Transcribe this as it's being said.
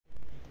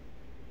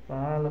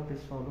Fala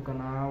pessoal do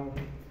canal,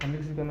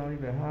 amigos do canal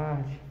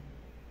Liberhard.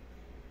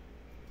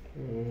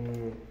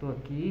 Tô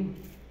aqui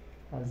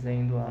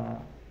fazendo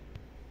não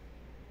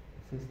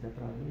sei se dá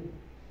pra ver,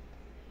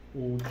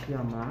 o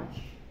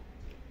Tiamat.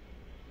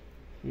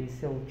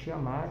 Esse é o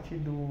Tiamat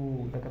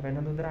da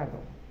Caverna do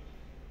Dragão.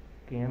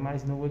 Quem é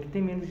mais novo aqui,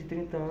 tem menos de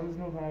 30 anos,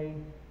 não vai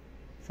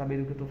saber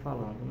do que eu tô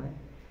falando, né?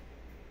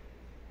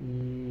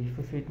 E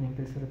foi feito na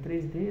impressora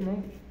 3D,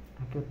 né?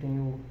 Aqui eu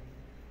tenho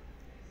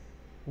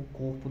o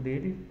corpo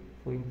dele,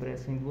 foi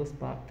impresso em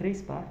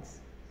três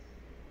partes,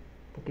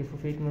 porque foi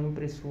feito numa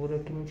impressora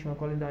que não tinha uma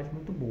qualidade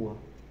muito boa.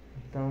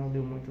 Então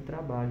deu muito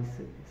trabalho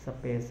essa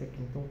peça aqui,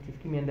 então tive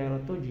que emendar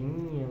ela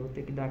todinha, vou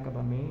ter que dar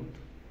acabamento.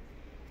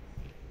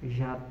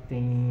 Já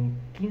tem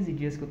 15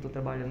 dias que eu estou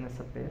trabalhando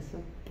nessa peça.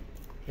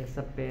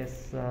 Essa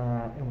peça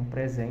é um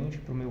presente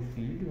para o meu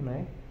filho,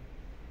 né?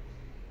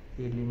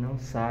 Ele não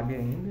sabe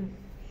ainda.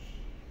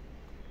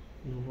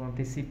 Eu vou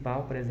antecipar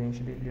o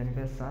presente dele de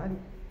aniversário.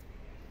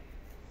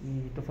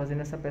 E estou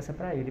fazendo essa peça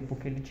para ele,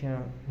 porque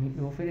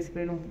eu ofereci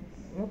para ele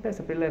uma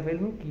peça para ele levar,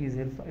 ele não quis.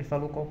 Ele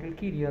falou qual que ele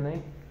queria,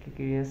 né? Que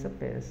queria essa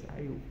peça.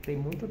 Aí tem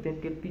muito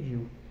tempo que ele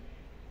pediu.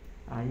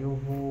 Aí eu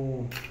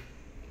vou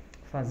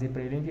fazer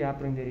para ele, enviar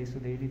para o endereço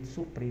dele de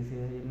surpresa.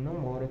 Ele não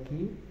mora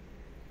aqui,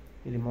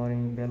 ele mora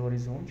em Belo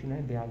Horizonte,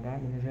 né?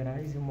 BH, Minas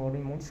Gerais, e eu moro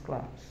em Montes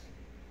Claros.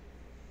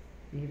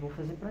 E vou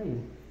fazer para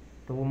ele.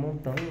 Estou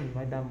montando,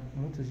 vai dar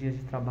muitos dias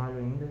de trabalho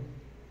ainda,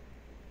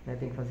 né?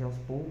 Tem que fazer aos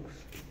poucos.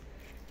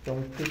 Então,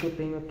 o que eu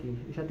tenho aqui?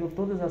 Eu já tenho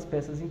todas as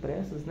peças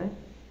impressas, né?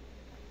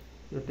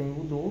 Eu tenho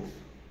o dorso,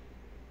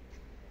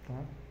 tá?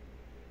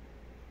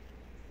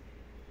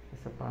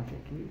 Essa parte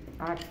aqui.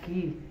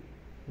 Aqui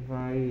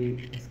vai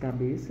as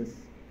cabeças,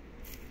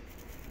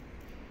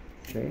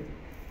 certo?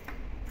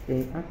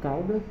 Tem a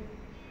cauda,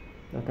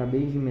 eu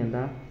acabei de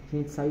emendar.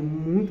 Gente, saiu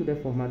muito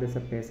deformada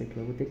essa peça aqui,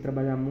 eu vou ter que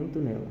trabalhar muito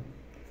nela.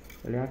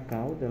 Olha a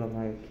cauda, ela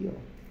vai aqui, ó.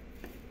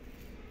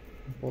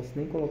 Não posso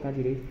nem colocar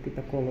direito porque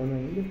tá colando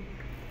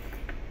ainda.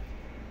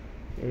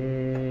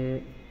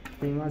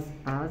 Tenho as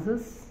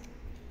asas,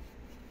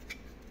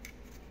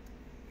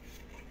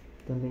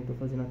 também estou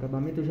fazendo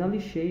acabamento. Eu já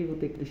lixei, vou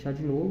ter que lixar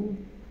de novo,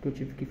 porque eu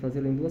tive que fazer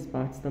ela em duas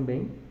partes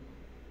também.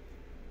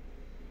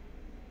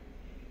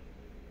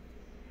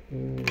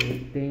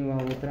 Tenho a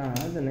outra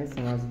asa, né?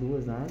 São as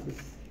duas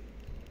asas.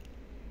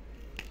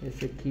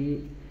 Essa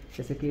aqui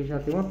já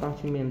tem uma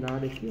parte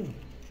emendada aqui, ó.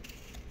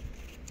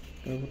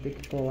 Então eu vou ter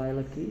que colar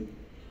ela aqui,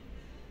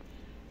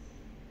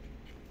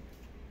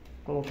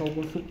 colocar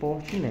algum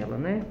suporte nela,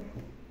 né?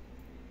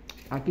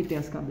 Aqui tem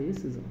as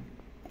cabeças, ó.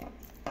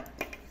 Não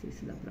sei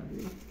se dá pra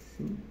ver.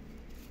 Sim.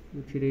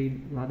 Eu tirei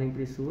lá da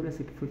impressora.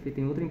 Essa aqui foi feita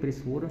em outra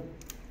impressora.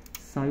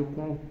 Saiu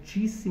com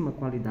altíssima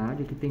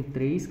qualidade. Aqui tem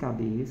 3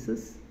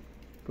 cabeças,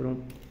 foram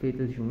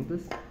feitas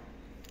juntas.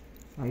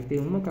 Aí tem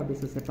uma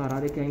cabeça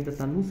separada que ainda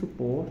está no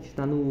suporte,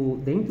 está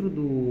dentro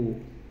do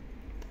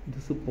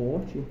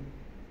suporte,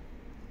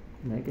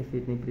 né? Que é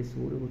feito na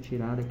impressora. Eu vou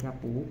tirar daqui a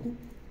pouco.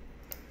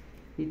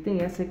 E tem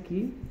essa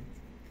aqui,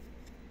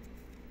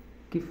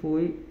 que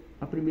foi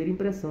a primeira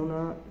impressão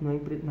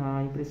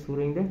na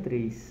impressora Ender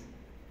 3.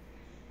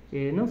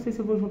 Não sei se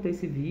eu vou juntar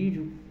esse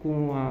vídeo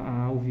com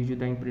o vídeo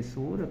da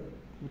impressora.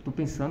 Estou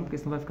pensando, porque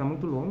senão vai ficar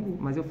muito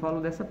longo. Mas eu falo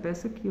dessa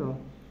peça aqui, ó.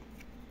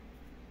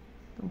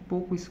 Tá um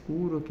pouco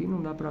escuro aqui,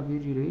 não dá pra ver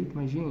direito.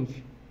 Mas,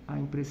 gente, a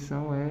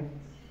impressão é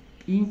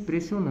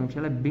impressionante.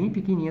 Ela é bem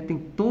pequenininha, tem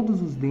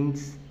todos os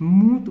dentes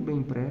muito bem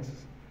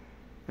impressos.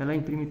 Ela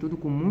imprime tudo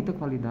com muita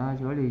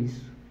qualidade, olha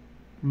isso.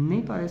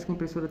 Nem parece com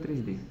impressora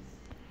 3D.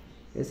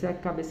 Essa é a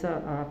cabeça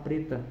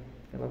preta.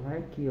 Ela vai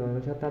aqui, ó.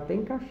 Ela já tá até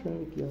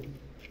encaixando aqui, ó.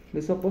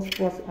 Eu só posso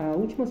pôr as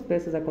últimas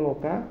peças a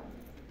colocar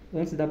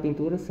antes da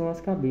pintura são as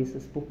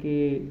cabeças,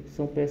 porque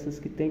são peças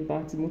que têm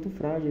partes muito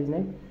frágeis,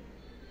 né?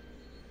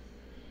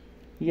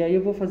 E aí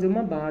eu vou fazer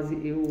uma base.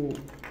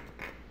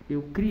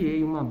 Eu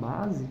criei uma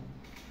base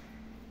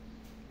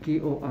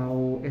que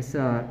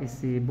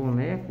esse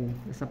boneco,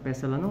 essa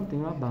peça, ela não tem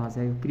uma base.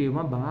 Aí eu criei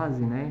uma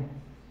base, né?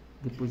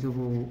 Depois eu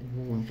vou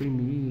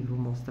imprimir, vou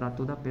mostrar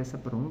toda a peça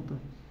pronta.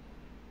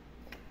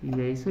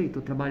 E é isso aí,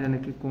 tô trabalhando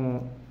aqui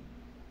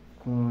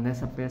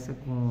nessa peça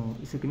com...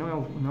 Isso aqui não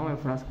é o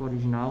frasco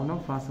original, não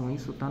façam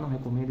isso, tá? Não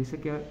recomendo. Isso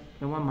aqui é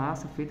uma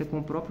massa feita com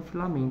o próprio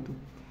filamento.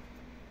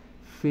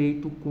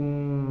 Feito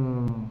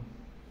com...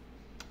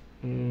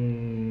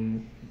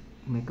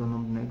 como é que é o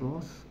nome do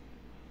negócio?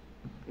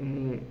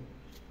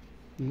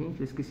 Gente,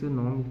 eu esqueci o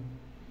nome.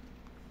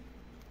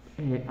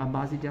 A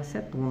base de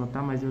acetona,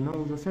 tá? Mas eu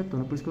não uso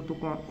acetona. Por isso que eu tô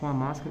com a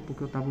máscara,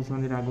 porque eu tava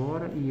usando ele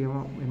agora e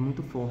é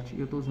muito forte.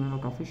 Eu tô usando em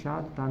local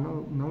fechado, tá?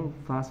 Não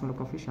faço em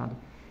local fechado.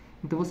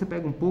 Então você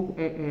pega um pouco,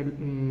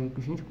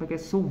 gente, como é que é?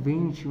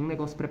 Solvente, um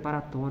negócio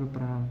preparatório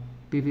para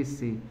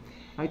PVC.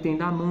 Aí tem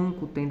da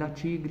Manco, tem da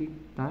Tigre,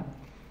 tá?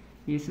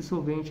 E esse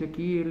solvente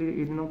aqui,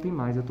 ele não tem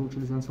mais. Eu tô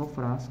utilizando só o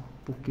frasco,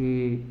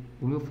 porque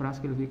o meu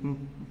frasco ele veio com um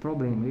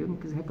problema. Eu não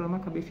quis reclamar,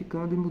 acabei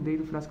ficando e mudei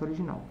do frasco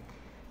original.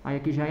 Aí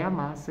aqui já é a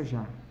massa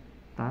já,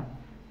 tá?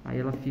 Aí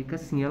ela fica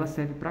assim, ela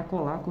serve para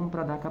colar como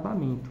para dar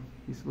acabamento.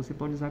 Isso você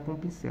pode usar com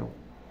pincel.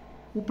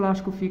 o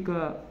plástico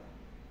fica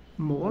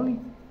mole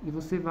e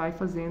você vai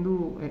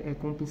fazendo,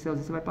 com o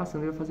pincelzinho você vai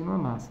passando e vai fazendo uma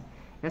massa.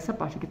 Essa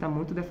parte aqui está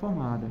muito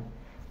deformada.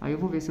 Aí eu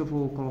vou ver se eu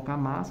vou colocar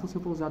massa ou se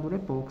eu vou usar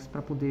durepox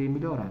para poder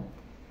melhorar.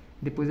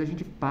 Depois a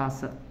gente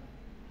passa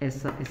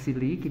esse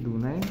líquido,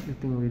 né? Eu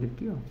tenho ele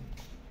aqui, ó.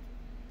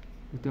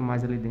 Eu tenho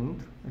mais ali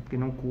dentro, é porque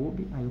não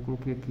coube, aí eu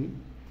coloquei aqui.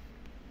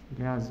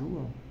 Ele é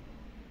azul, ó.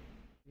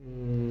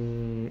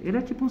 Ele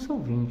é tipo um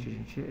solvente,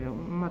 gente. É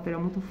um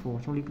material muito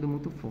forte, um líquido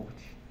muito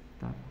forte,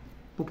 tá?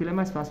 Porque ele é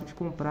mais fácil de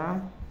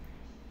comprar,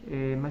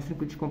 é mais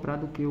tranquilo de comprar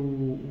do que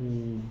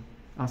o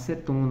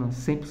acetona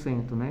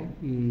 100%, né?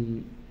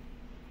 E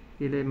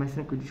ele é mais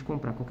tranquilo de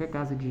comprar. Qualquer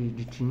casa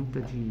de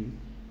tinta, de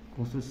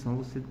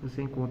construção,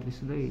 você encontra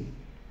isso daí.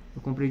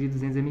 Eu comprei de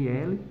 200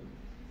 ml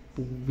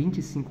por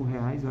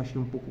R$25, eu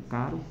achei um pouco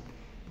caro,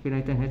 porque na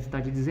internet está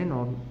de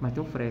 19, mas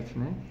tem o frete,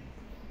 né?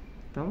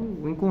 Então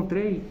eu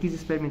encontrei, quis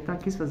experimentar,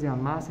 quis fazer a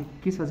massa,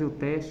 quis fazer o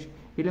teste.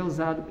 Ele é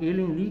usado,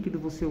 ele em líquido,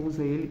 você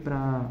usa ele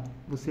para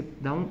você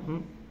dar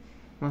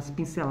umas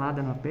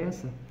pinceladas na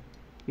peça.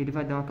 Ele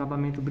vai dar um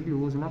acabamento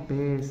brilhoso na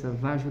peça,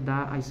 vai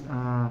ajudar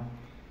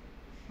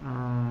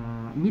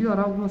a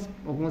melhorar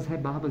algumas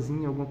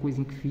rebarbazinhas, alguma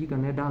coisinha que fica,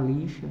 né, da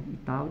lixa e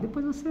tal.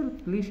 Depois você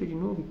lixa de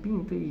novo,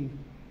 pinta e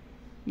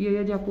aí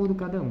é de acordo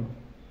com cada um,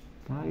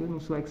 tá? Eu não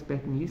sou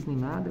expert nisso nem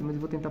nada, mas eu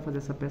vou tentar fazer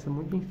essa peça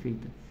muito bem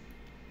feita.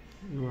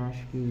 Eu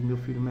acho que meu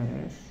filho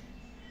merece.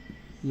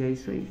 E é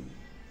isso aí.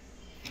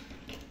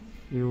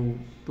 Eu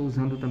tô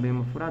usando também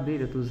uma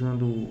furadeira, tô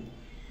usando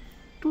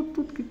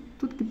tudo que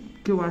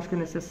eu acho que é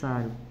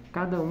necessário.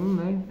 Cada um,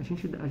 né? A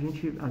gente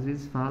às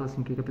vezes fala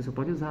assim, o que a pessoa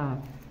pode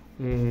usar.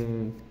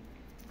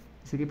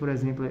 Isso aqui, por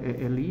exemplo,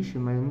 é lixa,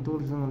 mas eu não estou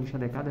usando uma lixa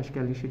adequada, acho que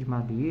é lixa de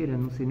madeira,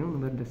 não sei nem o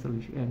número dessa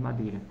lixa, é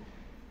madeira.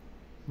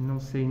 Não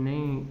sei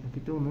nem, aqui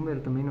tem um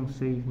número também, não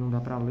sei, não dá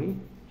pra ler.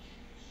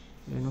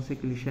 Eu não sei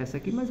que lixa é essa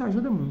aqui, mas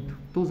ajuda muito.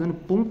 Estou usando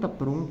ponta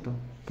pronta,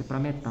 que é para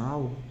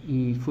metal,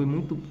 e foi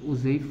muito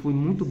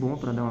bom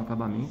para dar um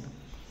acabamento.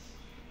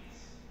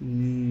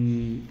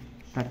 E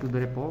tá aqui o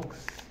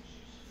durepox,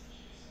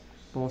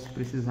 posso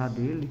precisar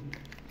dele,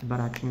 é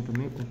baratinho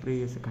também. Eu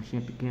comprei essa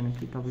caixinha pequena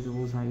aqui, talvez eu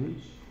vou usar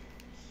ele.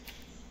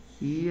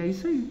 E é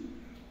isso aí.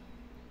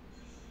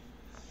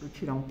 Vou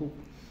tirar um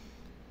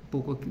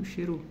pouco aqui o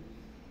cheiro,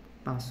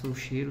 passou o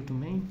cheiro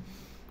também,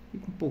 e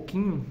com um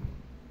pouquinho.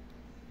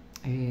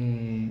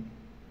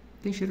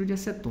 Tem cheiro de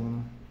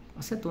acetona.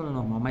 Acetona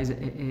normal, mas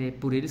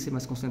por ele ser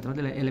mais concentrado,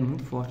 ela é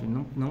muito forte. Ele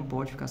não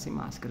pode ficar sem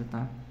máscara,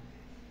 tá?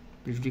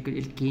 Prejudica,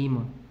 ele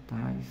queima,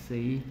 tá? Isso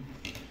aí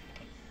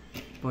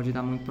pode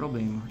dar muito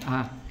problema.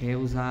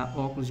 Usar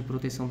óculos de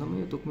proteção também.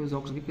 Eu tô com meus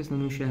óculos aqui, porque senão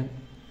eu não enxergo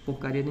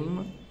porcaria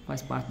nenhuma.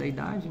 Faz parte da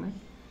idade, né?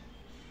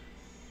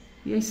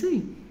 E é isso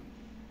aí.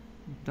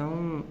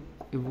 Então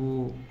eu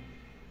vou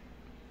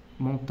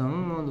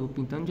montando,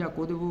 pintando de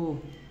acordo, eu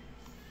vou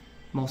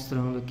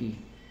mostrando aqui,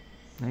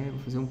 né?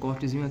 Vou fazer um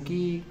cortezinho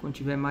aqui, quando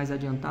tiver mais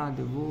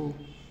adiantado eu vou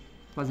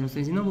fazendo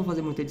vocês. E não vou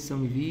fazer muita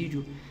edição de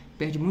vídeo,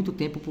 perde muito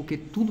tempo, porque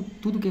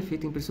tudo que é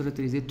feito em impressora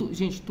 3D,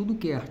 gente, tudo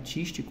que é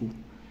artístico,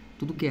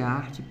 tudo que é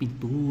arte,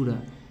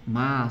 pintura,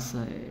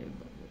 massa,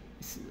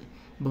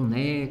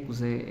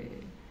 bonecos,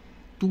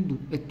 tudo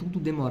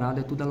demorado,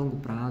 é tudo a longo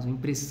prazo. A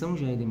impressão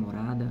já é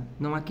demorada.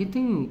 Não, aqui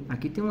tem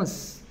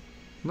umas,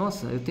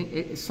 nossa,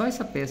 só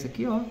essa peça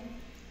aqui, ó,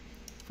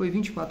 foi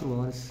 24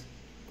 horas.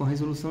 Com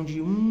resolução de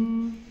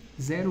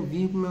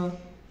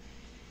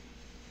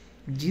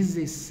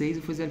 0,16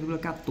 ou foi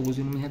 0,14,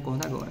 eu não me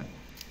recordo agora.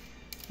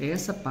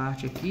 Essa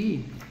parte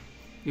aqui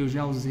eu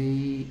já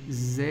usei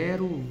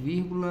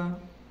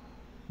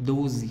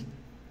 0,12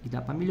 e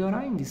dá para melhorar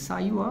ainda.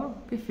 Saiu, ó,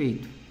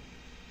 perfeito.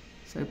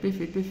 Saiu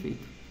perfeito.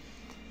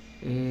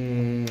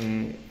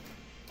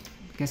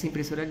 Porque essa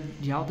impressora é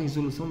de alta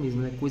resolução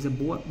mesmo, é coisa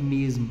boa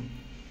mesmo.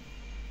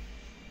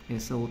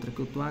 Essa outra que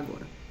eu tô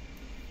agora.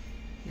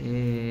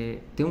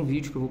 Tem um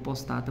vídeo que eu vou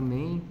postar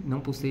também,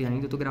 não postei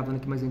ainda, eu tô gravando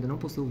aqui, mas ainda não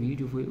postei o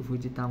vídeo. Eu vou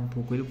editar um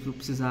pouco ele, eu vou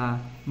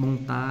precisar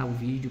montar o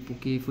vídeo,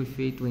 porque foi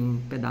feito em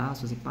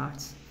pedaços e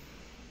partes,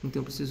 então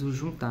eu preciso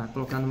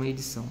colocar numa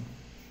edição,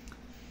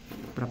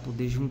 para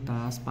poder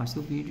juntar as partes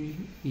do vídeo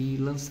e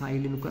lançar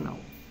ele no canal.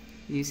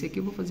 E esse aqui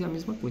eu vou fazer a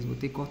mesma coisa, vou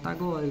ter que cortar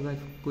agora e vai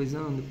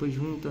coisando, depois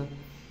junta. Eu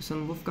só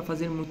não vou ficar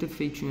fazendo muito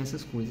efeitinho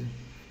essas coisas,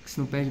 porque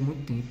senão perde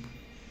muito tempo,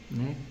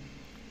 né?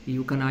 E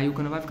o canal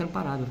vai ficando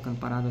parado, vai ficando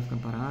parado.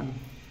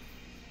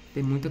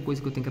 Tem muita coisa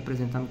que eu tenho que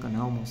apresentar no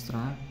canal,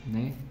 mostrar,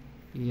 né?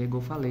 E é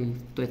igual eu falei,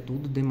 é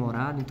tudo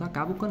demorado, então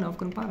acaba o canal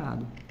ficando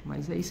parado.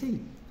 Mas é isso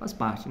aí, faz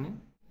parte, né?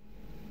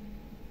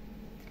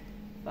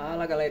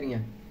 Fala,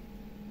 galerinha.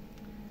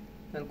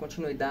 Dando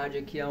continuidade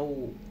aqui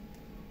ao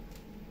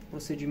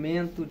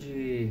procedimento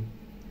de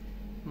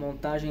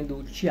montagem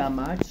do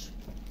Tiamat.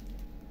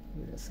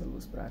 Vou virar essa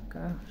luz pra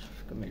cá, acho que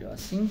fica melhor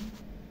assim.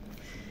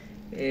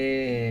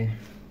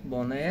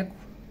 Boneco,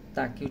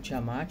 tá aqui o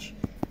Tiamat.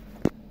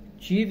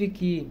 Tive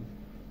que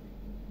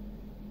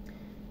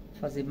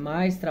fazer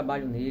mais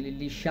trabalho nele,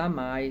 lixar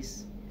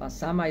mais,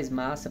 passar mais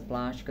massa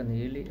plástica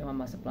nele. É uma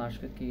massa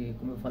plástica que,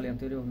 como eu falei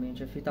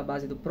anteriormente, é feita à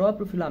base do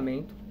próprio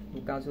filamento.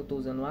 no caso eu estou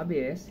usando o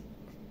ABS,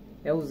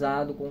 é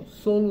usado com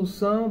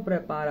solução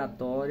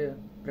preparadora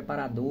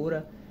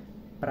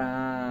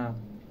para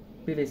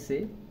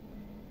PVC.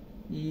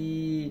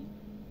 E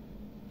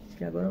acho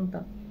que agora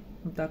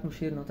não tá com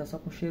cheiro não, tá só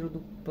com cheiro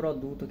do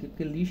produto aqui,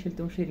 porque lixa ele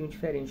tem um cheirinho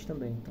diferente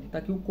também. Então tá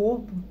aqui o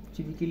corpo,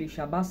 tive que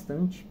lixar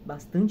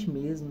bastante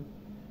mesmo.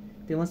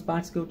 Tem umas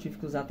partes que eu tive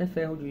que usar até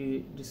ferro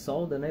de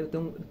solda, né? Eu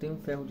tenho um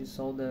ferro de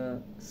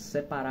solda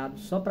separado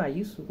só para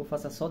isso, eu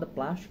faço a solda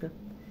plástica.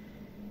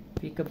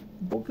 Fica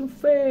um pouquinho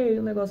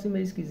feio, um negócio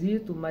meio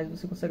esquisito, mas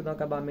você consegue dar um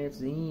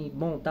acabamentozinho,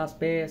 montar as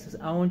peças.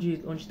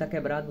 Onde está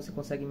quebrado você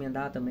consegue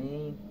emendar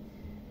também.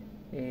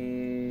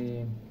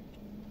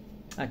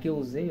 Aqui eu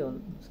usei, ó,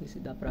 não sei se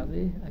dá pra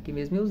ver. Aqui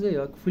mesmo eu usei,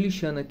 ó, fui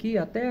lixando aqui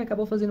até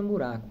acabou fazendo um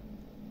buraco.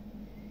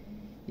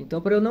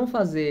 Então, para eu não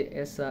fazer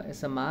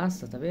essa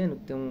massa, tá vendo?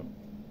 Tem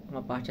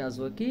uma parte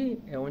azul aqui,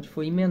 é onde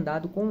foi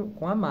emendado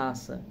com a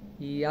massa.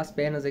 E as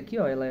pernas aqui,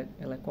 ó, ela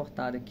é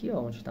cortada aqui,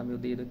 ó, onde está meu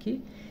dedo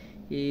aqui.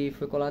 E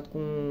foi colado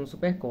com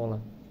super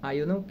cola. Aí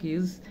eu não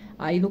quis.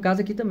 Aí no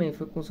caso aqui também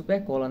foi com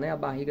super cola, né? A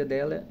barriga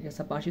dela,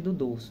 essa parte do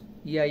dorso.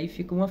 E aí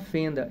fica uma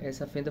fenda.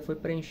 Essa fenda foi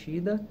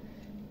preenchida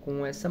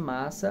com essa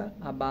massa,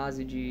 a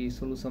base de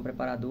solução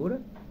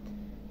preparadora,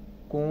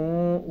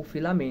 com o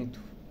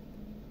filamento.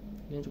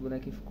 Gente, o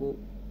bonequinho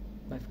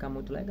vai ficar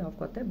muito legal.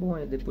 Ficou até bom,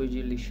 né? Depois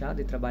de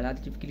lixado e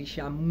trabalhado, tive que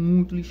lixar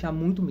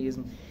muito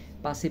mesmo.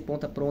 Passei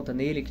ponta pronta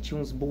nele, que tinha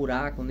uns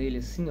buracos nele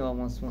assim, ó,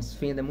 umas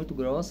fendas muito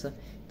grossas.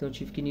 Então eu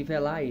tive que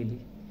nivelar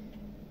ele,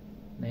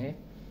 né?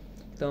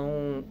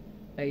 Então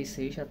é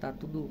isso aí, já tá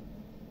tudo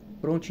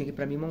prontinho aqui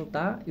pra mim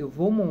montar. Eu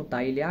vou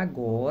montar ele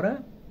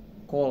agora,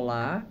 vou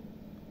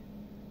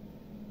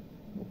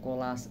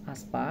colar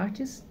as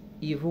partes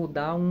e vou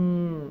dar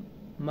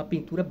uma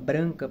pintura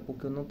branca,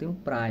 porque eu não tenho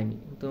prime.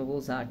 Então eu vou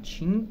usar a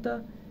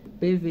tinta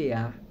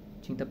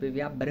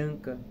PVA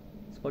branca.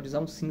 Você pode usar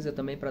um cinza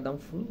também para dar um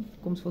fundo,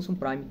 como se fosse um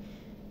prime.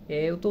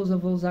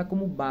 Vou usar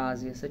como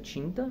base essa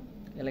tinta.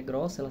 Ela é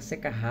grossa, ela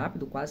seca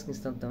rápido, quase que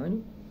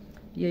instantâneo.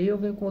 E aí eu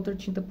venho com outra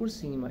tinta por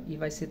cima. E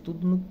vai ser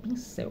tudo no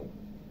pincel,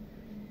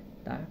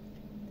 tá?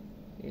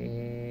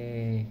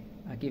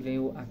 Aqui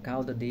vem a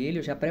cauda dele.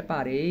 Eu já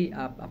preparei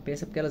a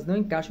peça, porque elas não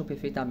encaixam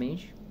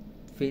perfeitamente.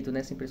 Feito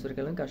nessa impressora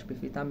que ela não encaixa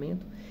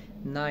perfeitamente.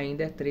 Na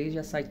Ender 3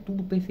 já sai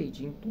tudo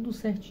perfeitinho, tudo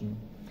certinho.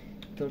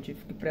 Então eu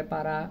tive que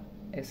preparar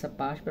essa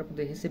parte para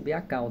poder receber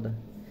a cauda.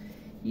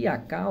 E a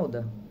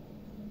cauda,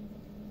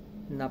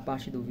 na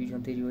parte do vídeo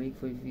anterior aí, que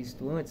foi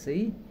visto antes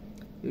aí,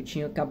 eu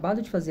tinha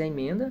acabado de fazer a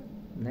emenda,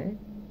 né?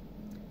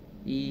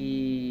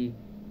 E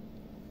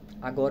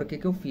agora o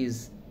que eu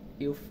fiz?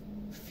 Eu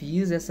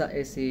fiz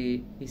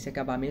esse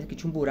acabamento que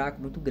tinha um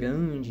buraco muito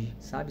grande,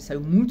 sabe?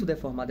 Saiu muito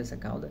deformada essa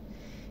cauda.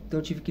 Então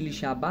eu tive que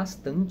lixar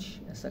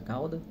bastante essa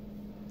cauda.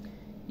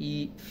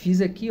 E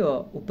fiz aqui,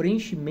 ó, o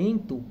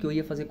preenchimento que eu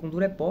ia fazer com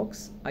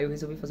Durepox. Aí eu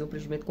resolvi fazer o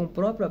preenchimento com o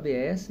próprio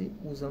ABS,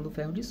 usando o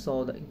ferro de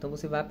solda. Então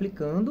você vai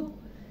aplicando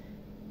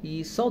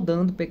e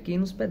soldando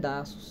pequenos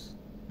pedaços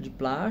de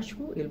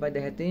plástico. Ele vai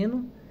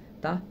derretendo,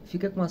 tá?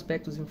 Fica com um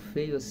aspecto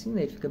feio assim,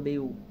 né? Ele fica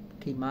meio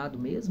queimado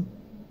mesmo,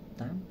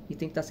 tá? E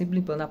tem que estar sempre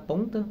limpando a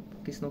ponta,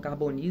 porque senão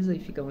carboniza e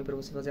fica ruim para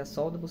você fazer a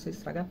solda, você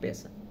estraga a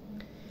peça.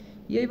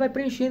 E aí vai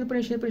preenchendo.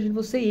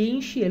 Você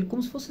enche ele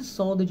como se fosse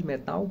solda de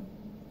metal.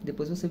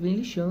 Depois você vem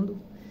lixando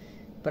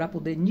para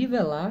poder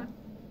nivelar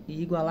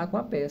e igualar com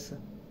a peça.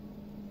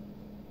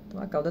 Então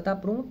a cauda está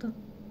pronta.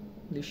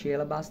 Lixei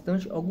ela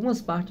bastante.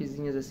 Algumas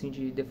partezinhas assim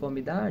de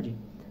deformidade.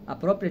 A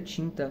própria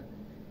tinta,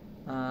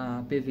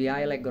 a PVA,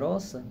 ela é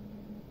grossa.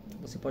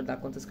 Você pode dar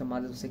quantas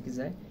camadas você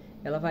quiser.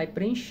 Ela vai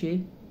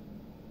preencher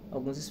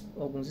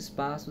alguns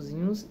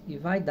espaçozinhos e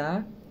vai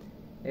dar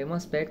um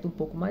aspecto um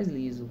pouco mais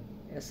liso.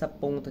 Essa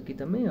ponta aqui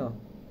também, ó,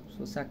 se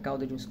fosse a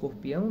cauda de um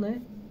escorpião, né?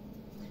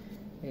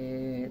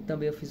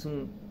 Também eu fiz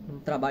um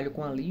trabalho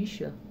com a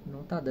lixa.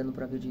 Não tá dando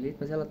pra ver direito,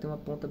 mas ela tem uma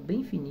ponta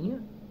bem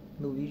fininha.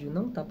 No vídeo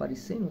não tá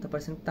aparecendo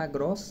que tá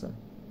grossa,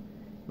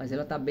 mas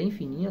ela tá bem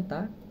fininha,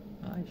 tá?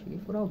 Ai, cheguei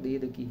a furar o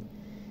dedo aqui.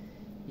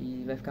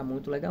 E vai ficar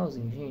muito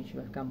legalzinho, gente.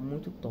 Vai ficar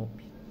muito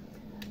top.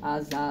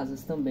 As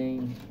asas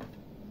também.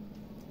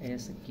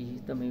 Essa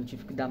aqui também eu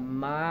tive que dar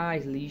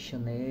mais lixa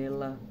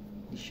nela.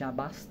 Lixar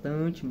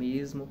bastante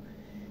mesmo.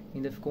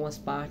 Ainda ficou umas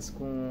partes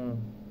com...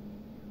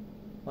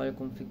 Olha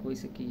como ficou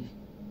isso aqui.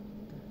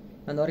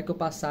 Mas na hora que eu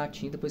passar a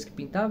tinta, depois que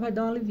pintar, vai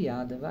dar uma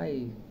aliviada.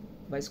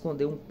 Vai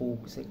esconder um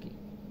pouco isso aqui.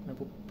 Eu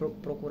vou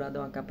procurar dar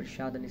uma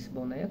caprichada nesse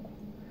boneco,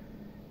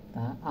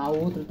 tá? A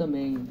outra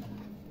também...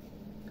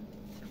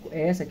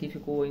 Essa aqui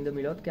ficou ainda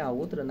melhor do que a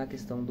outra na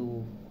questão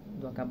do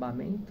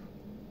acabamento.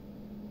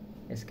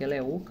 Essa aqui ela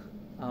é oca.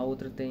 A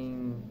outra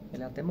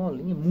ela é até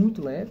molinha,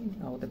 muito leve.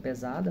 A outra é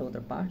pesada, a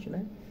outra parte,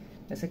 né?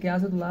 Essa aqui é a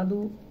asa do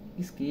lado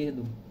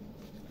esquerdo.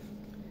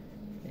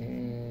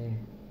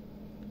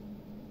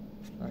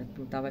 Na hora de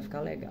pintar vai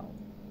ficar legal.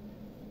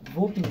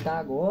 Vou pintar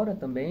agora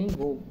também.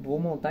 Vou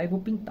montar e vou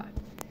pintar.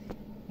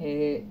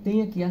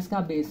 Tem aqui as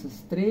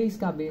cabeças. 3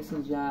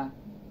 cabeças já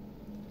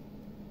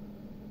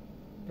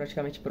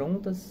praticamente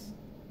prontas,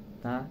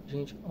 tá?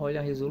 Gente,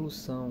 olha a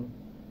resolução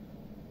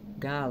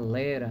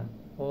Galera,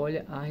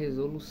 olha a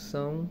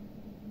resolução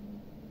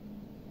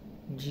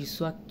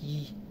disso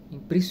aqui.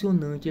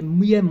 Impressionante. É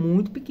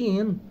muito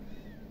pequeno.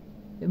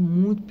 É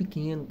muito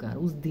pequeno, cara.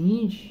 Os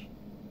dentes,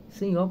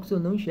 sem óculos eu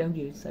não enxergo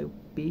direito. Saiu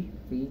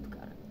perfeito,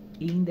 cara.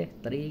 Ender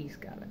 3,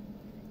 cara.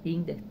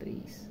 Ender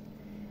 3.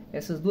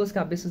 Essas duas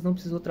cabeças não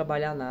precisou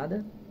trabalhar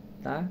nada,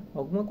 tá?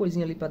 Alguma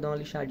coisinha ali para dar uma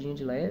lixadinha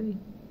de leve.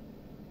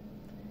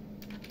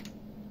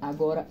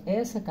 Agora,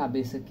 essa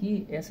cabeça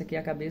aqui, essa aqui é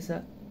a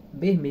cabeça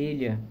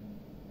vermelha.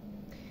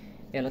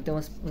 Ela tem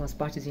umas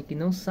partezinhas que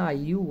não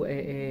saiu,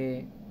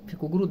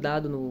 ficou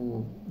grudado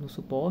no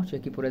suporte.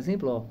 Aqui, por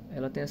exemplo, ó,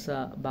 ela tem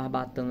essa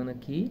barbatana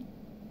aqui.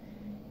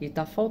 E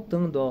tá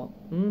faltando, ó,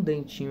 um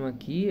dentinho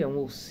aqui, é um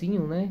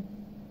ossinho, né?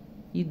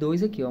 E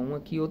dois aqui, ó, um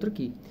aqui e outro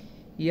aqui.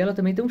 E ela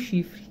também tem um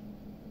chifre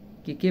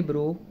que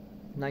quebrou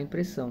na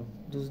impressão.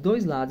 Dos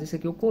dois lados, esse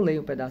aqui eu colei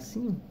um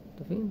pedacinho,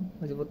 tá vendo?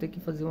 Mas eu vou ter que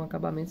fazer um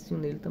acabamento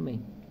nele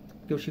também.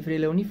 Porque o chifre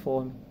ele é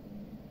uniforme,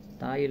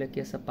 tá? Ele aqui,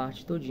 essa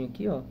parte todinha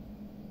aqui, ó,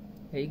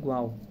 é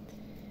igual.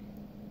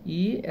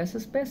 E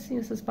essas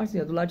pecinhas, essas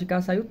partezinhas, do lado de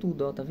cá saiu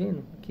tudo, ó, tá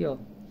vendo? Aqui, ó,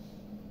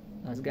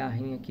 as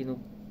garrinhas aqui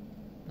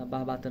na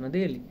barbatana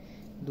dele.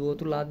 Do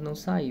outro lado não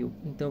saiu.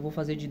 Então eu vou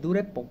fazer de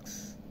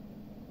Durepox.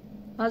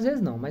 Às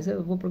vezes não, mas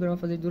eu vou programar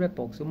fazer de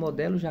Durepox. O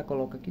modelo já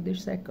coloca aqui e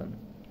deixa secando.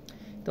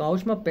 Então a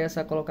última peça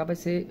a colocar vai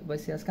ser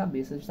as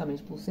cabeças,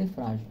 justamente por ser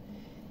frágil.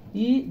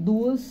 E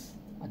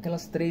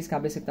aquelas 3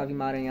 cabeças que estavam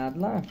emaranhadas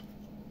lá,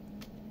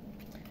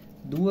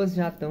 2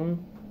 já estão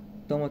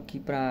aqui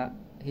para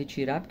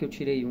retirar, porque eu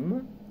tirei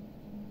uma.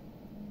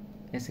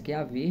 Essa aqui é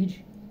a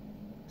verde.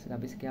 Essa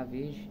cabeça aqui é a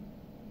verde.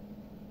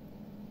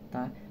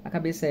 Tá? A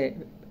cabeça é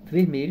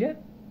vermelha,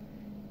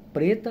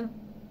 preta,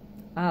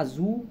 a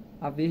azul,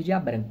 a verde e a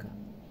branca.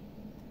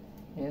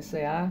 Essa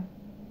é a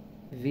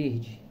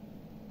verde.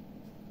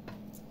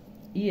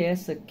 E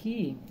essa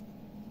aqui,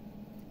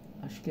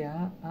 acho que é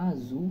a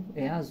azul.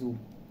 É a azul.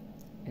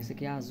 Essa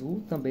aqui é a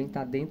azul, também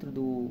está dentro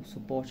do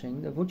suporte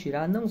ainda. Eu vou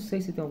tirar, não sei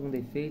se tem algum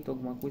defeito,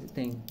 alguma coisa.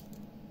 Tem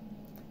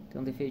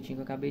um defeitinho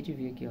que eu acabei de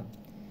ver aqui, ó,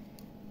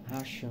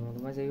 rachando.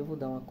 Mas aí eu vou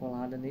dar uma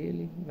colada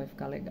nele e vai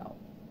ficar legal.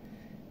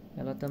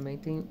 Ela também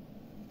tem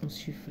um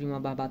chifrinho, uma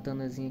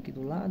barbatanazinha aqui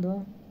do lado,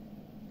 ó.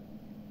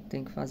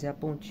 Tem que fazer a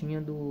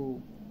pontinha dos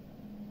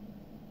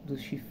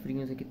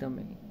chifrinhos aqui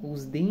também.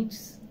 Os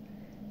dentes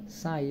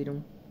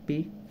saíram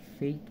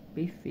perfeito,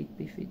 perfeito,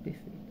 perfeito,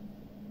 perfeito.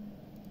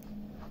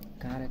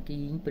 Cara, que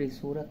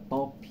impressora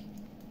top.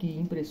 Que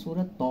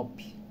impressora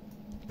top.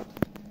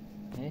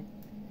 É.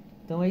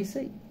 Então é isso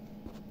aí.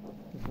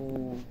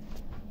 Vou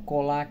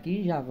colar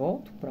aqui e já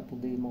volto para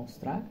poder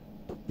mostrar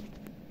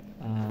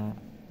a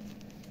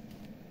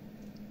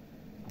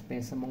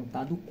peça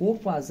montada. O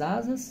corpo, as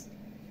asas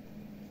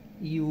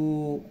e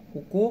o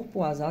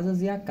corpo, as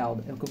asas e a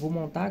cauda. É o que eu vou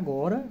montar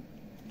agora.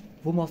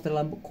 Vou mostrar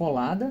ela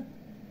colada.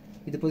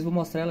 E depois vou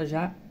mostrar ela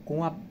já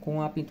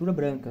com a pintura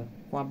branca,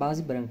 com a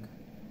base branca.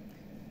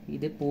 E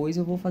depois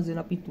eu vou fazendo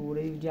a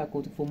pintura e de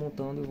acordo com que for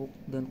montando eu vou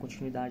dando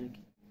continuidade aqui.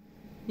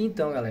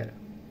 Então, galera,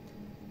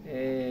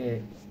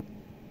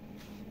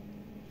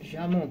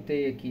 já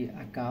montei aqui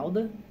a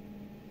cauda,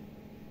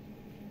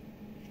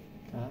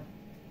 tá?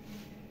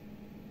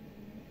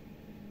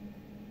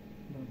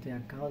 Montei a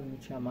cauda no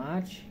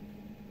Tiamat,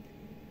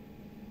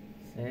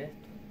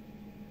 certo?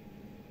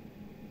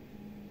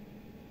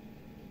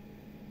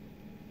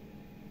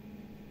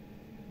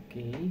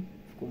 Ok,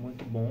 ficou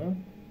muito bom,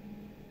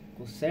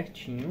 ficou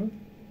certinho.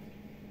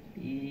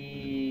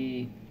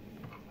 E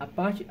a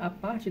parte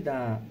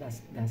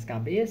das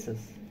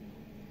cabeças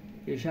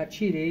eu já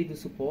tirei do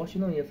suporte,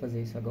 não ia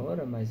fazer isso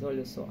agora, mas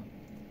olha só,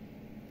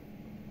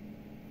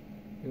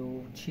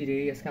 eu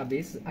tirei as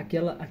cabeças,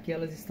 aqui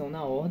elas estão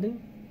na ordem,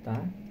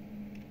 tá?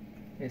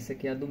 Essa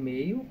aqui é a do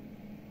meio,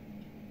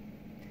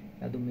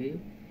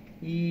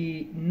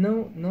 e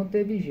não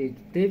teve jeito,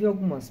 teve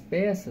algumas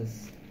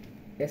peças.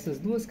 Essas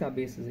duas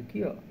cabeças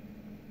aqui, ó,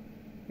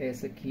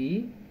 essa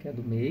aqui, que é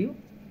do meio,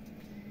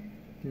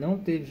 não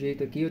teve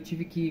jeito aqui, eu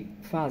tive que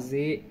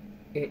fazer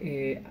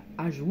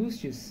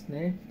ajustes,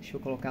 né? Deixa eu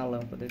colocar a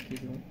lâmpada aqui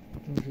de um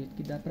jeito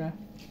que dá pra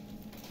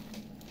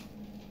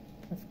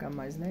ficar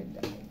mais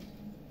legal.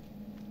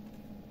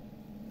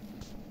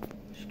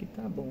 Acho que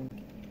tá bom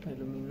aqui pra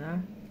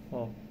iluminar,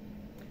 ó.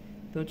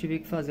 Então eu tive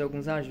que fazer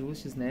alguns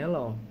ajustes nela,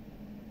 ó.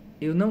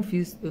 Eu não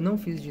fiz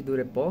de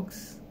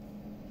Durepox.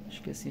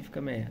 Acho que assim fica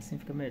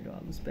melhor, a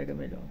luz pega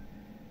melhor.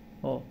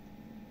 Ó,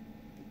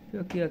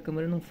 aqui a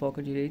câmera não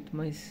foca direito,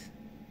 mas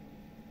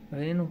tá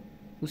vendo?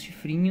 Os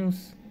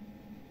chifrinhos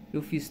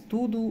eu fiz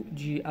tudo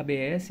de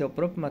ABS, é o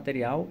próprio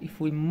material, e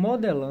fui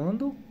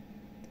modelando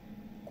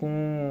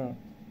com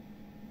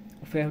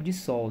o ferro de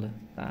solda,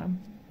 tá?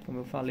 Como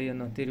eu falei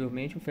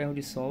anteriormente, o ferro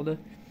de solda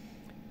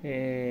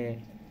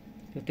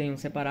eu tenho um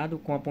separado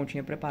com a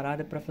pontinha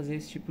preparada para fazer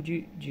esse tipo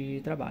de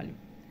trabalho.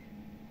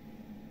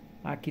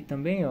 Aqui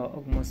também, ó,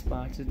 algumas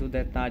partes do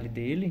detalhe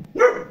dele.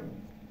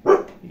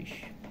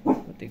 Ixi, vou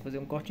ter que fazer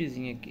um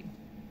cortezinho aqui.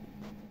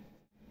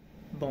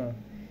 Bom,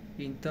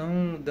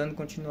 então, dando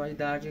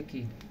continuidade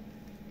aqui,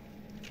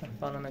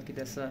 falando aqui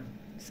dessa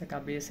essa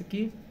cabeça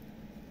aqui.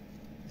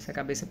 Essa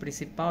cabeça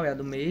principal é a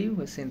do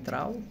meio, é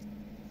central.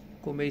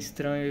 Ficou meio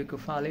estranho o que eu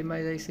falei,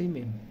 mas é isso aí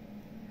mesmo.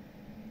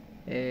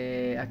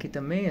 Aqui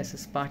também,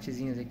 essas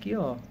partezinhas aqui,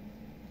 ó.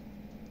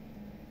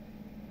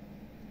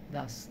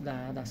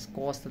 Das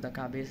costas da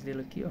cabeça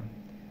dele aqui, ó.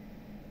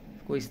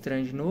 Ficou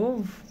estranho de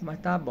novo, mas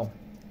tá bom.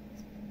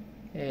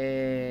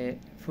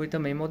 Foi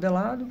também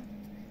modelado,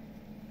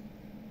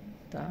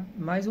 tá?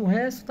 Mas o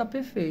resto tá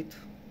perfeito.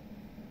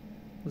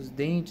 Os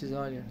dentes,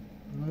 olha,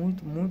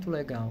 muito, muito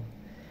legal.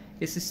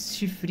 Esses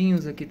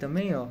chifrinhos aqui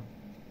também, ó.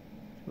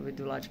 Deixa eu ver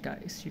do lado de cá.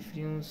 Esses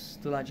chifrinhos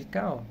do lado de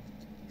cá, ó.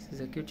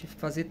 Esses aqui eu tive que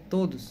fazer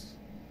todos.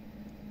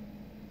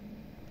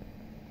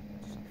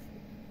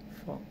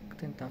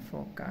 Tentar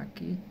focar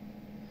aqui.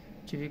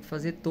 Tive que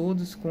fazer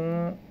todos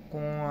com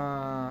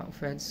o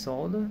ferro de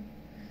solda.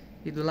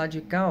 E do lado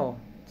de cá, ó,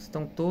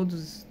 estão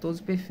todos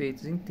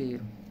perfeitos,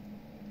 inteiro.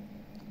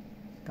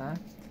 Tá?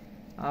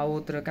 A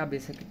outra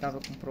cabeça que tava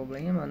com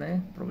problema,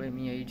 né?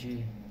 Probleminha aí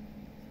de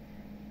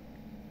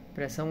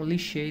pressão,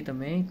 lixei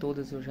também.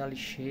 Todas eu já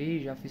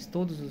lixei, já fiz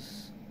todos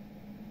os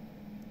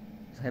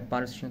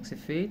reparos que tinham que ser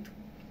feito.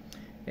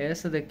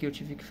 Essa daqui eu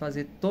tive que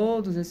fazer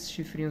todos esses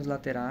chifrinhos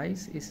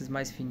laterais, esses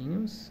mais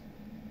fininhos.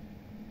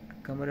 A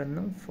câmera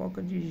não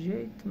foca de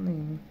jeito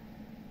nenhum.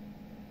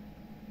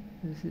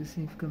 Esse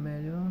assim fica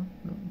melhor.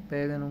 Não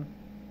pega não.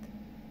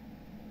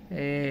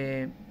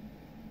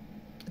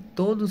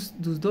 Todos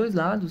dos dois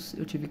lados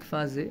eu tive que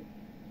fazer.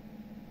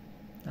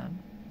 Tá?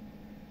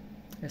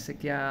 Essa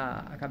aqui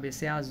a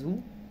cabeça é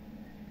azul.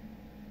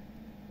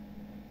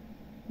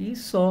 E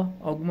só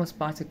algumas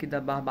partes aqui da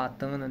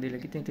barbatana dele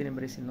aqui, tentei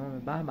lembrar esse nome,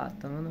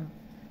 barbatana,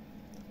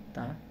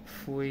 tá?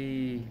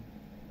 Foi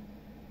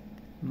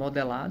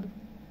modelado.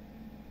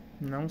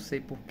 Não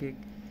sei por que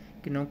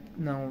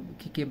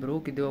que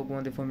quebrou, que deu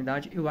alguma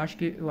deformidade. Eu acho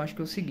que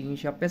é o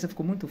seguinte, a peça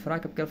ficou muito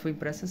fraca porque ela foi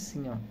impressa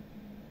assim, ó.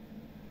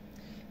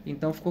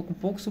 Então ficou com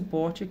pouco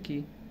suporte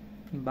aqui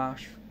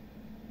embaixo.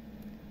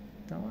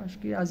 Então acho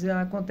que às vezes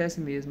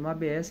acontece mesmo, o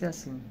ABS é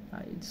assim.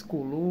 Aí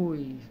descolou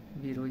e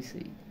virou isso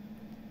aí.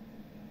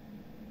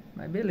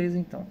 Mas beleza,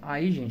 então.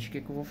 Aí, gente, o que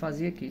eu vou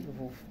fazer aqui? Eu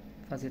vou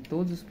fazer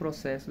todos os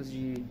processos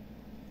de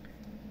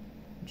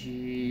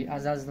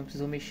as asas não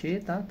precisam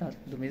mexer, tá? Tá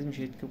do mesmo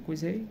jeito que eu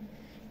coisei.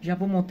 Já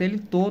vou montar ele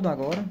todo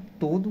agora,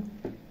 todo.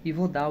 E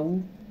vou dar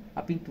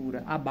a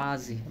pintura, a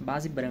base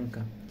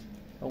branca.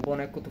 O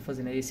boneco que eu tô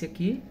fazendo é esse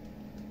aqui,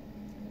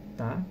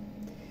 tá?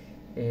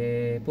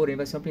 Porém,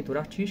 vai ser uma pintura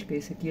artística.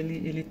 Esse aqui,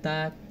 ele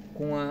tá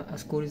com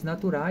as cores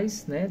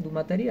naturais, né? Do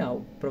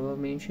material.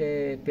 Provavelmente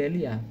é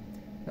PLA.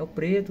 É o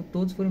preto,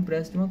 todos foram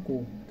impressos de uma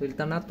cor. Então ele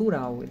tá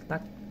natural, ele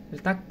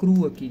tá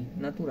cru aqui,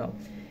 natural.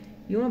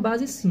 E uma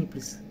base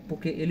simples,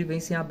 porque ele vem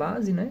sem a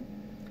base, né?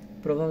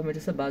 Provavelmente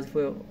essa base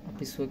foi a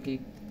pessoa que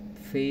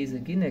fez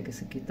aqui, né? Que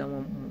essa aqui tá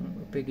eu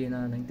peguei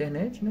na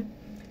internet, né?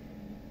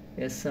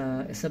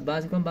 Essa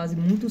base é uma base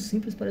muito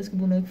simples, parece que o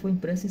boneco foi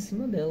impresso em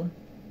cima dela.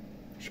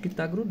 Acho que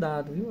tá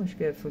grudado, viu? Acho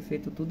que foi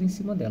feito tudo em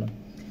cima dela.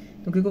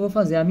 Então o que eu vou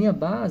fazer? A minha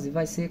base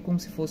vai ser como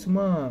se fosse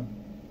uma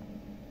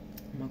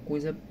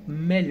coisa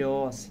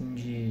melhor, assim,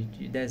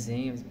 de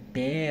desenhos,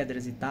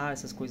 pedras e tal,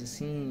 essas coisas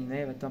assim,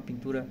 né? Vai ter uma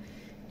pintura,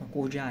 uma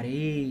cor de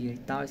areia e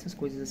tal, essas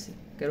coisas assim.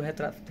 Quero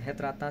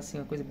retratar, assim,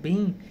 uma coisa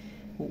bem...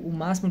 O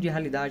máximo de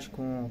realidade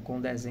com o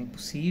desenho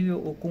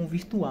possível ou com o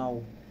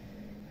virtual.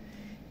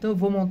 Então eu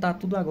vou montar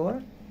tudo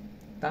agora,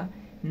 tá?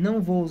 Não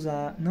vou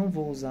usar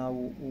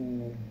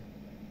o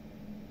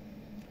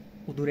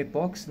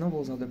Durepox, não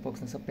vou usar o Durepox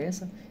nessa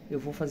peça. Eu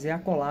vou fazer a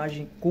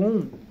colagem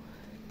com...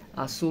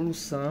 A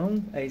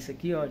solução é isso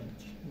aqui, ó,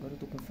 gente. Agora eu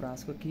tô com o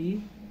frasco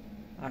aqui.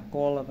 A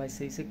cola vai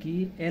ser isso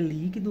aqui. É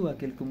líquido,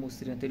 aquele que eu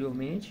mostrei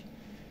anteriormente,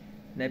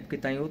 né? Porque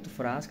tá em outro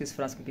frasco. Esse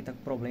frasco aqui tá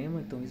com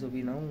problema, então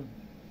resolvi não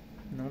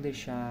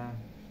deixar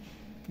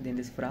dentro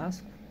desse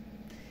frasco.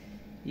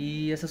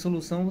 E essa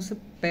solução, você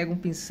pega um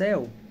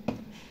pincel,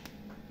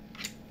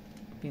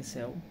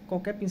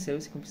 qualquer pincel,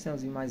 esse aqui é um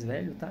pincelzinho mais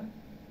velho, tá?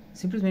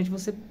 Simplesmente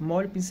você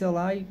molha o pincel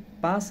lá e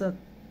passa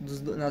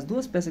nas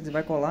duas peças que você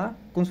vai colar,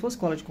 como se fosse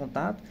cola de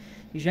contato,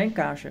 e já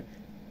encaixa.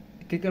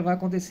 O que vai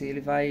acontecer? Ele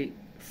vai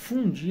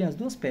fundir as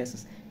duas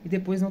peças e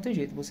depois não tem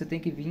jeito, você tem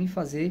que vir e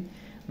fazer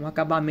um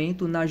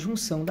acabamento na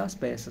junção das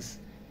peças.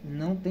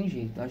 Não tem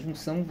jeito, a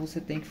junção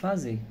você tem que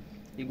fazer.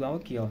 Igual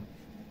aqui, ó.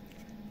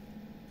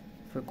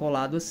 Foi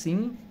colado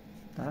assim,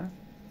 tá?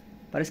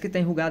 Parece que tá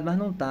enrugado, mas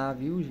não tá,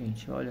 viu,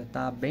 gente? Olha,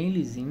 tá bem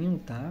lisinho,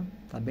 tá?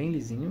 Tá bem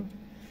lisinho.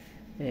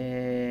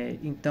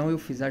 Então eu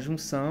fiz a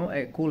junção,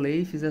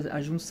 colei e fiz a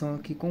junção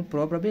aqui com o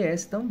próprio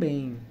ABS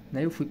também,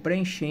 né? Eu fui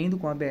preenchendo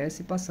com o ABS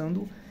e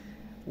passando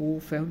o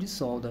ferro de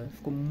solda.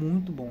 Ficou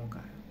muito bom,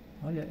 cara.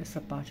 Olha essa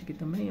parte aqui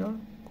também, ó,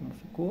 como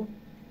ficou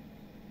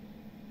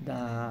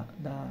da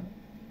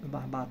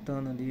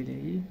barbatana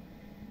dele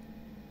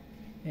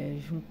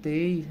aí.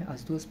 Juntei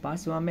as duas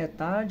partes, uma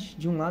metade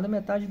de um lado e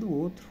metade do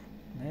outro,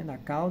 né? Da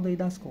cauda e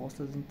das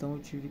costas. Então eu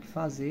tive que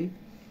fazer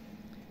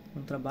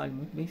um trabalho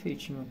muito bem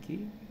feitinho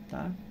aqui.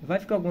 Tá? Vai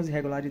ficar algumas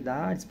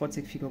irregularidades, pode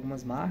ser que fique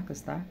algumas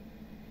marcas, tá?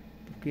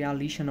 porque a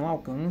lixa não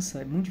alcança,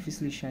 é muito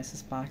difícil lixar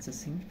essas partes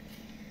assim.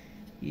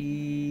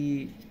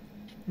 E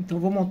então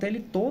eu vou montar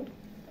ele todo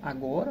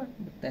agora,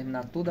 vou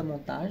terminar toda a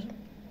montagem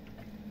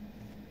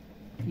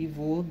e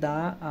vou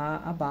dar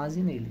a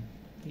base nele.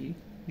 E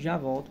já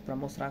volto para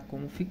mostrar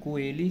como ficou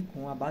ele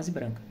com a base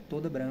branca,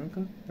 toda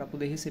branca, para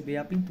poder receber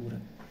a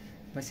pintura.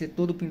 Vai ser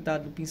todo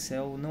pintado no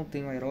pincel, não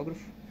tenho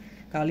aerógrafo.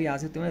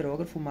 Aliás, eu tenho um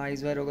aerógrafo,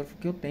 mas o aerógrafo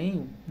que eu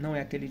tenho não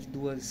é aquele de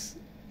duas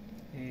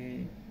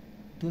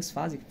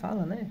fases que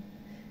fala, né?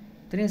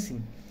 Tem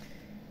assim,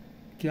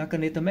 que é uma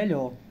caneta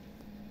melhor,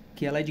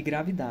 que ela é de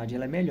gravidade,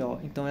 ela é melhor.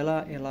 Então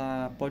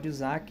ela pode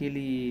usar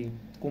aquele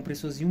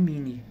compressorzinho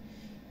mini.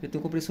 Eu tenho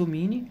um compressor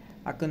mini.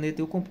 A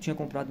caneta, eu tinha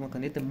comprado uma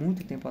caneta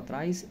muito tempo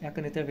atrás, a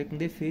caneta veio com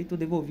defeito, eu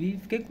devolvi,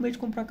 fiquei com medo de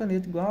comprar a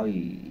caneta igual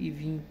e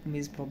vim com o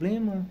mesmo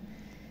problema.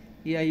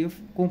 E aí eu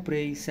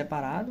comprei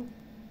separado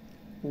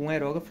um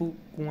aerógrafo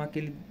com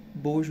aquele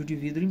bojo de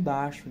vidro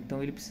embaixo,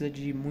 então ele precisa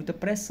de muita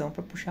pressão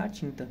para puxar a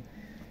tinta,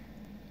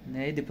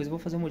 né? E depois eu vou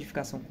fazer uma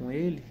modificação com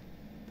ele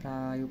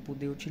para eu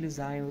poder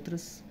utilizar em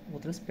outras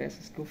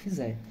peças que eu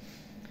fizer.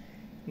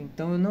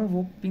 Então eu não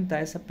vou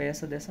pintar essa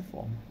peça dessa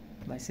forma,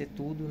 vai ser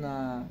tudo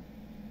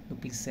no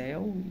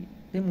pincel. E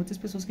tem muitas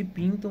pessoas que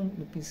pintam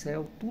no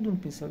pincel, tudo no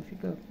pincel, e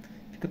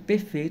fica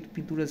perfeito,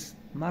 pinturas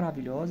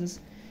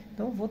maravilhosas.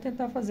 Então eu vou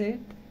tentar fazer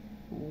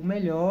o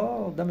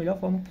melhor, da melhor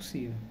forma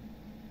possível.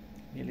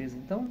 Beleza?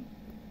 Então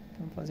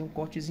vamos fazer um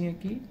cortezinho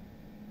aqui,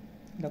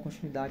 dar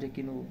continuidade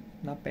aqui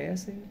na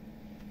peça e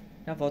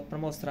já volto para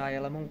mostrar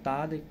ela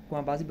montada com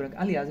a base branca.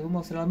 Aliás, eu vou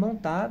mostrar ela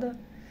montada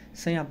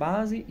sem a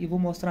base e vou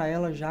mostrar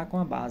ela já com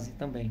a base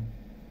também,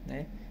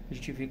 né? A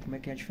gente vê como é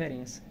que é a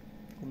diferença,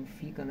 como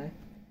fica, né?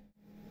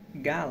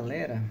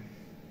 Galera,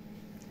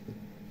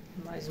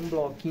 mais um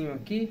bloquinho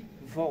aqui,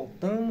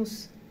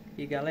 voltamos.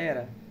 E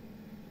galera,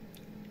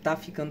 tá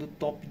ficando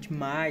top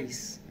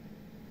demais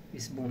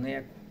esse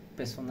boneco, o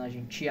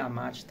personagem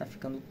Tiamat tá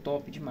ficando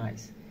top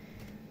demais.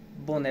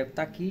 O boneco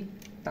tá aqui,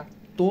 tá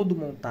todo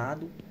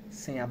montado,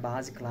 sem a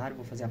base, claro,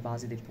 vou fazer a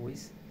base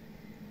depois.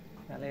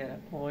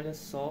 Galera, olha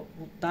só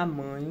o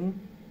tamanho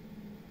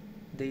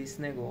desse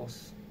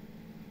negócio,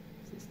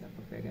 não sei se dá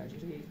pra pegar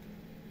direito.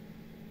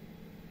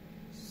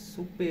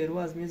 Superou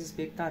as minhas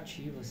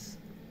expectativas.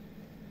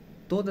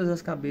 Todas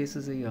as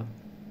cabeças aí, ó,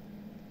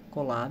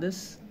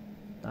 coladas,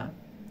 tá?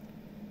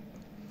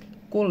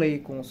 Colei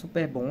com o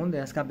Super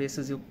Bonder. As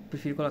cabeças eu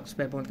prefiro colar com o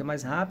Super Bonder, que é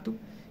mais rápido.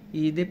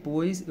 E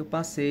depois eu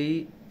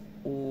passei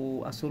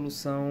a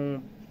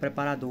solução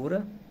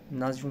preparadora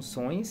nas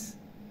junções,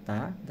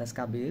 tá? Das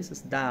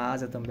cabeças, da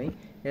asa também.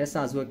 Essa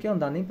azul aqui, ó, não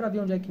dá nem pra ver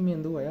onde é que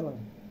emendou ela.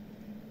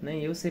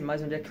 Nem eu sei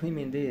mais onde é que eu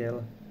emendei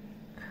ela.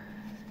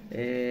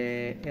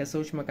 Essa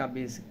última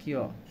cabeça aqui,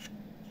 ó,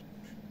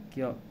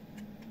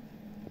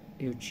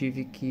 eu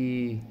tive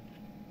que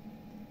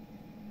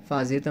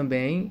fazer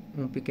também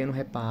um pequeno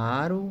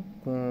reparo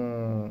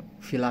com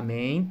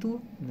filamento,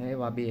 né,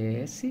 o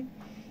ABS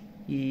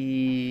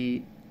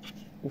e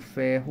o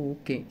ferro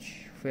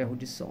quente, o ferro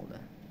de solda,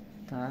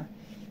 tá?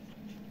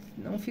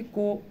 Não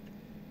ficou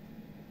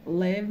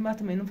leve, mas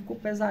também não ficou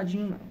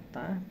pesadinho não,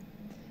 tá?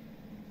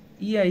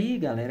 E aí,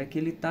 galera, que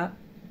ele tá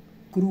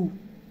cru,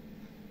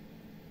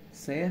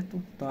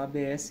 certo? Então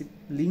ABS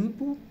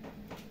limpo,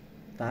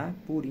 tá?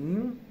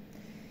 Purinho,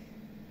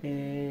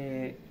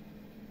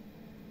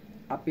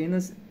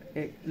 apenas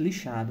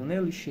lixado, né?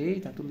 Eu lixei,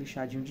 tá tudo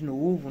lixadinho de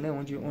novo, né?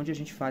 Onde a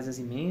gente faz as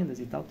emendas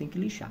e tal, tem que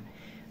lixar.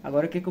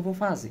 Agora o que eu vou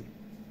fazer?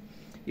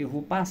 Eu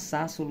vou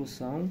passar a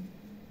solução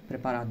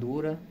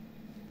preparadora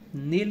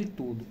nele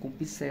todo, com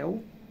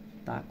pincel,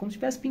 tá? Como se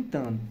estivesse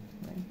pintando,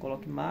 né?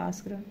 Coloque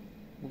máscara,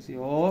 use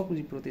óculos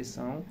de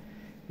proteção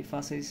e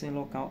faça isso em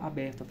local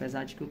aberto,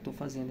 apesar de que eu estou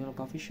fazendo em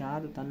local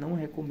fechado, tá? Não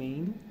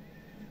recomendo,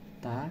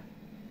 tá?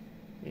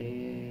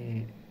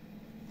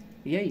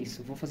 E é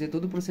isso, vou fazer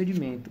todo o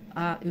procedimento.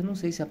 Eu não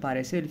sei se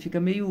aparece, ele fica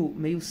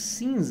meio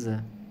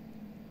cinza.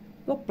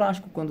 O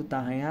plástico quando tá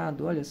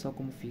arranhado, olha só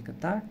como fica,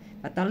 tá?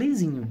 Mas tá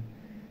lisinho.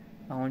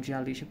 Onde a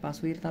lixa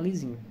passou, ele tá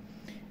lisinho.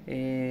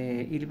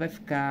 Ele vai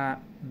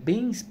ficar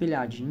bem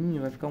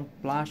espelhadinho, vai ficar um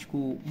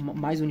plástico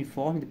mais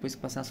uniforme depois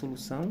que passar a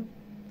solução,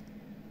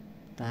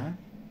 tá?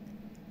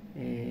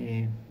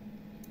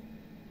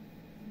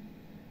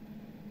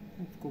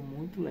 Ficou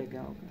muito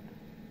legal, cara.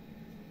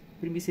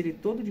 Imprimisse ele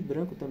todo de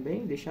branco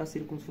também, deixasse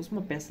ele como se fosse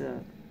uma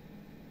peça,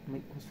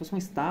 como se fosse uma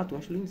estátua. Eu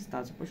acho lindo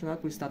estátua, sou apaixonado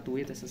por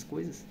estatueta, essas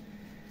coisas.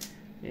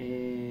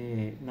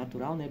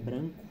 Natural, né?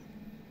 Branco,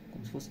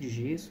 como se fosse de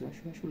gesso, eu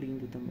acho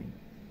lindo também.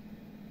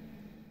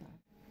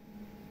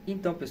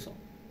 Então, pessoal,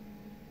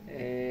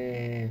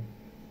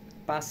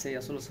 passei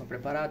a solução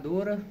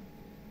preparadora.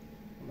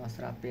 Vou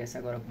mostrar a peça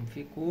agora como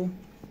ficou.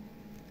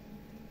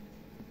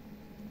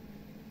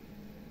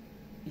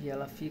 E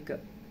ela fica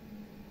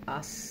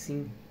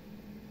assim,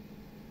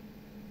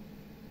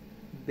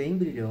 bem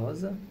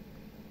brilhosa,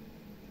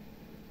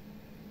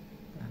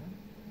 tá?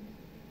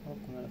 Olha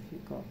como ela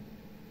fica, ó.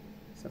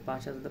 Essa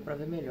parte dá pra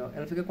ver melhor.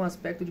 Ela fica com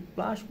aspecto de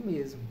plástico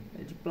mesmo.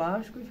 É de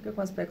plástico e fica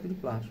com aspecto de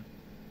plástico.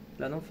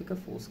 Ela não fica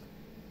fosca,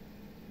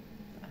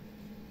 tá?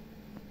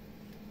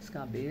 As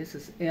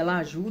cabeças. Ela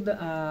ajuda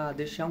a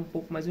deixar um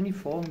pouco mais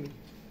uniforme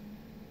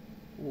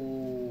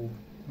o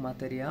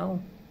material.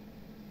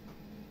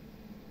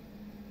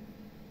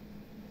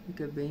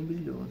 Fica bem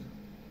brilhoso.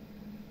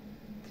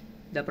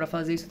 Dá pra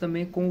fazer isso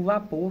também com o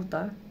vapor,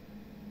 tá?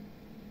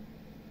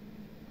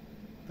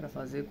 Pra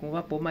fazer com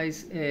vapor,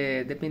 mas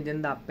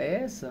dependendo da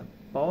peça,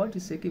 pode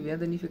ser que venha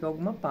danificar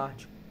alguma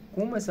parte.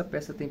 Como essa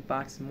peça tem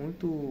partes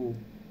muito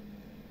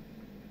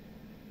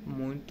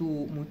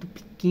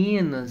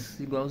pequenas,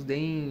 igual os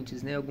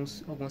dentes, né?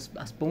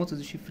 As pontas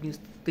dos chifrinhos,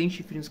 tem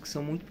chifrinhos que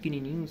são muito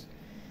pequenininhos,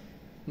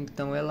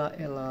 então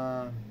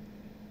ela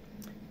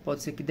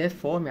pode ser que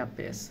deforme a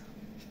peça.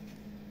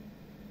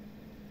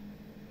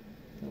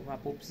 Então, o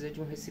vapor precisa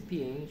de um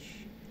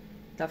recipiente.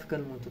 Tá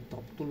ficando muito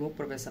top. Tô louco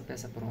pra ver essa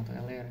peça pronta,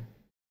 galera.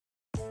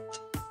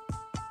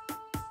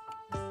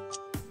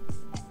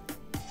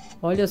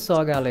 Olha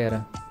só,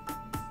 galera,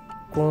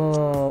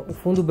 com o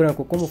fundo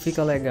branco, como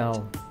fica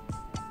legal.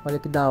 Olha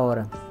que da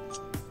hora.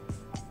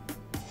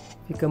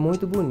 Fica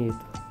muito bonito.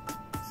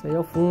 Isso aí é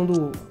o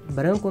fundo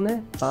branco,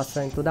 né?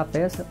 Passa em toda a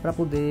peça para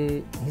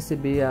poder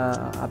receber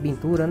a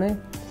pintura, né?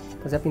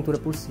 Fazer a pintura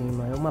por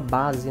cima. É uma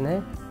base,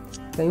 né?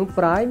 Tem um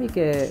prime, que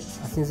é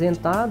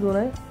acinzentado,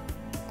 né?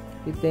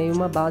 E tem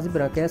uma base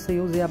branca. Essa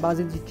eu usei a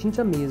base de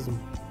tinta mesmo.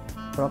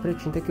 A própria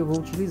tinta que eu vou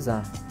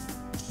utilizar,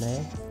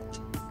 né?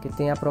 Que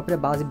tem a própria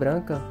base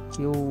branca.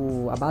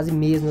 A base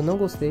mesmo eu não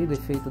gostei do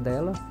efeito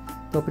dela,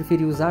 então eu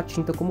preferi usar a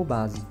tinta como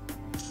base.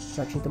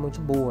 A tinta é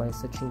muito boa,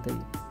 essa tinta aí.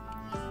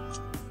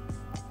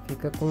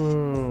 Fica com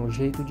um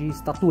jeito de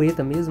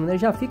estatueta mesmo, né?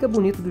 Já fica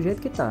bonito do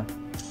jeito que tá.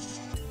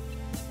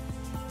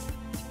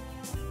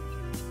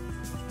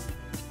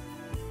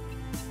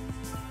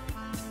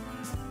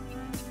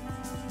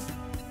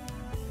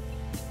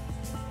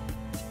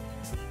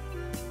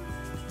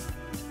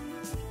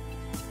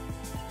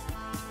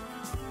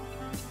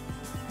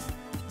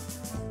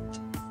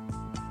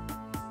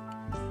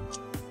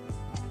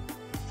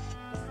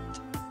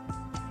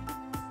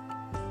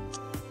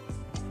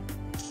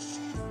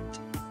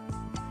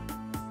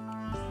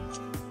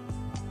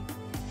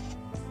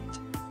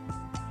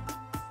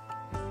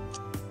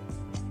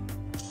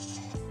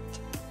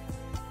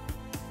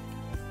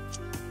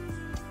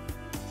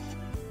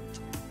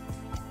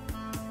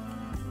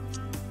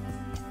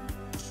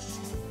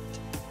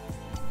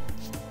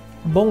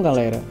 Bom,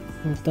 galera,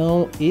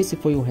 então esse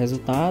foi o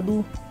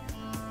resultado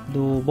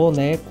do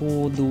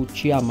boneco do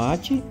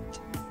Tiamat,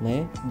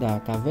 né, da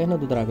Caverna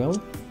do Dragão,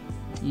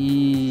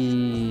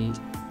 e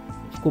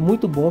ficou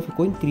muito bom,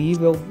 ficou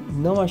incrível.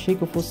 Não achei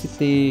que eu fosse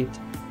ter,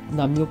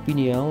 na minha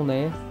opinião,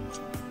 né,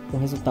 um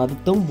resultado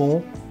tão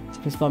bom,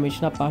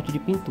 principalmente na parte de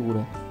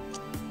pintura.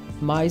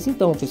 Mas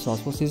então, pessoal,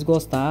 se vocês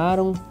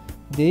gostaram,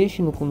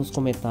 deixem nos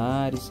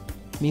comentários.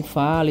 Me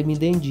falem, me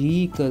deem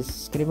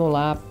dicas, escrevam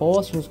lá,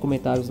 postem nos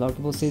comentários lá o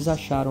que vocês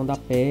acharam da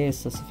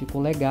peça, se ficou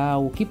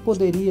legal, o que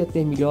poderia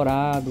ter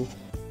melhorado.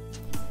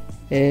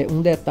 Um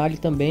detalhe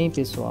também,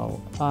 pessoal,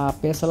 a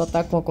peça ela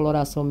tá com a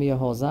coloração meio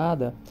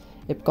rosada,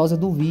 é por causa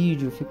do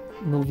vídeo.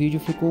 No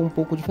vídeo ficou um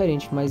pouco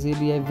diferente, mas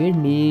ele é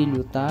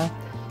vermelho, tá?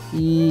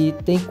 E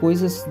tem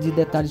coisas de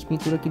detalhes de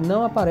pintura que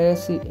não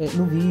aparece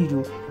no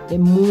vídeo, é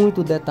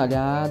muito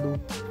detalhado.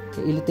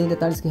 Ele tem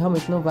detalhes que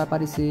realmente não vai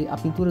aparecer. A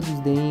pintura dos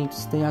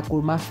dentes, tem a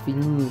cor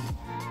marfim,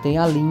 tem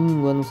a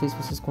língua, não sei se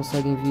vocês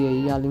conseguem ver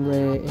aí, a língua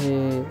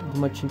é de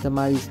uma tinta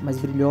mais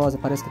brilhosa,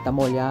 parece que tá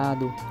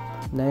molhado,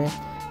 né?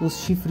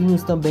 Os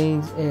chifrinhos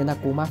também na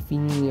cor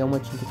marfim, é uma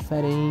tinta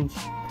diferente,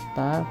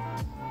 tá?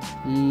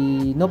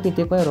 E não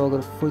pintei com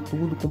aerógrafo, foi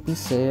tudo com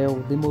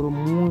pincel, demorou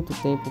muito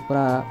tempo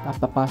para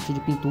a parte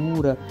de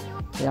pintura,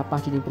 a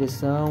parte de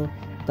impressão.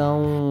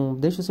 Então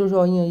deixa o seu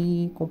joinha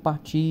aí,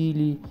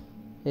 compartilhe,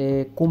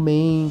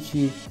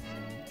 comente,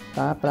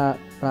 tá? Para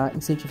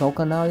incentivar o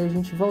canal e a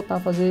gente voltar a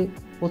fazer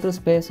outras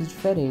peças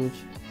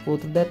diferentes.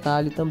 Outro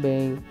detalhe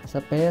também, essa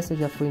peça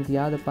já foi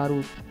enviada para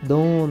o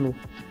dono,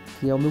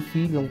 que é o meu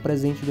filho, é um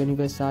presente de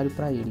aniversário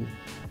para ele.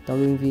 Então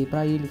eu enviei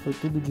para ele, foi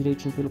tudo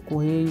direitinho pelo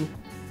correio,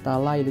 tá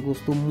lá, ele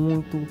gostou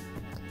muito.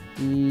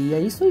 E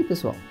é isso aí,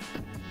 pessoal.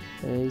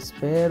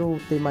 Espero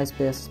ter mais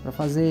peças para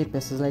fazer,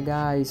 peças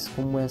legais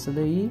como essa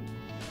daí.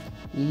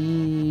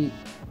 E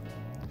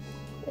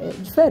é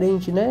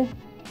diferente, né?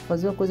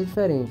 Fazer uma coisa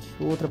diferente,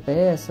 outra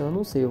peça, eu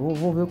não sei, eu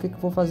vou ver o que eu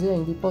vou fazer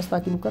ainda e postar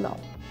aqui no canal,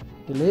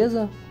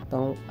 beleza?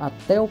 Então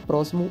até o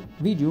próximo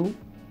vídeo.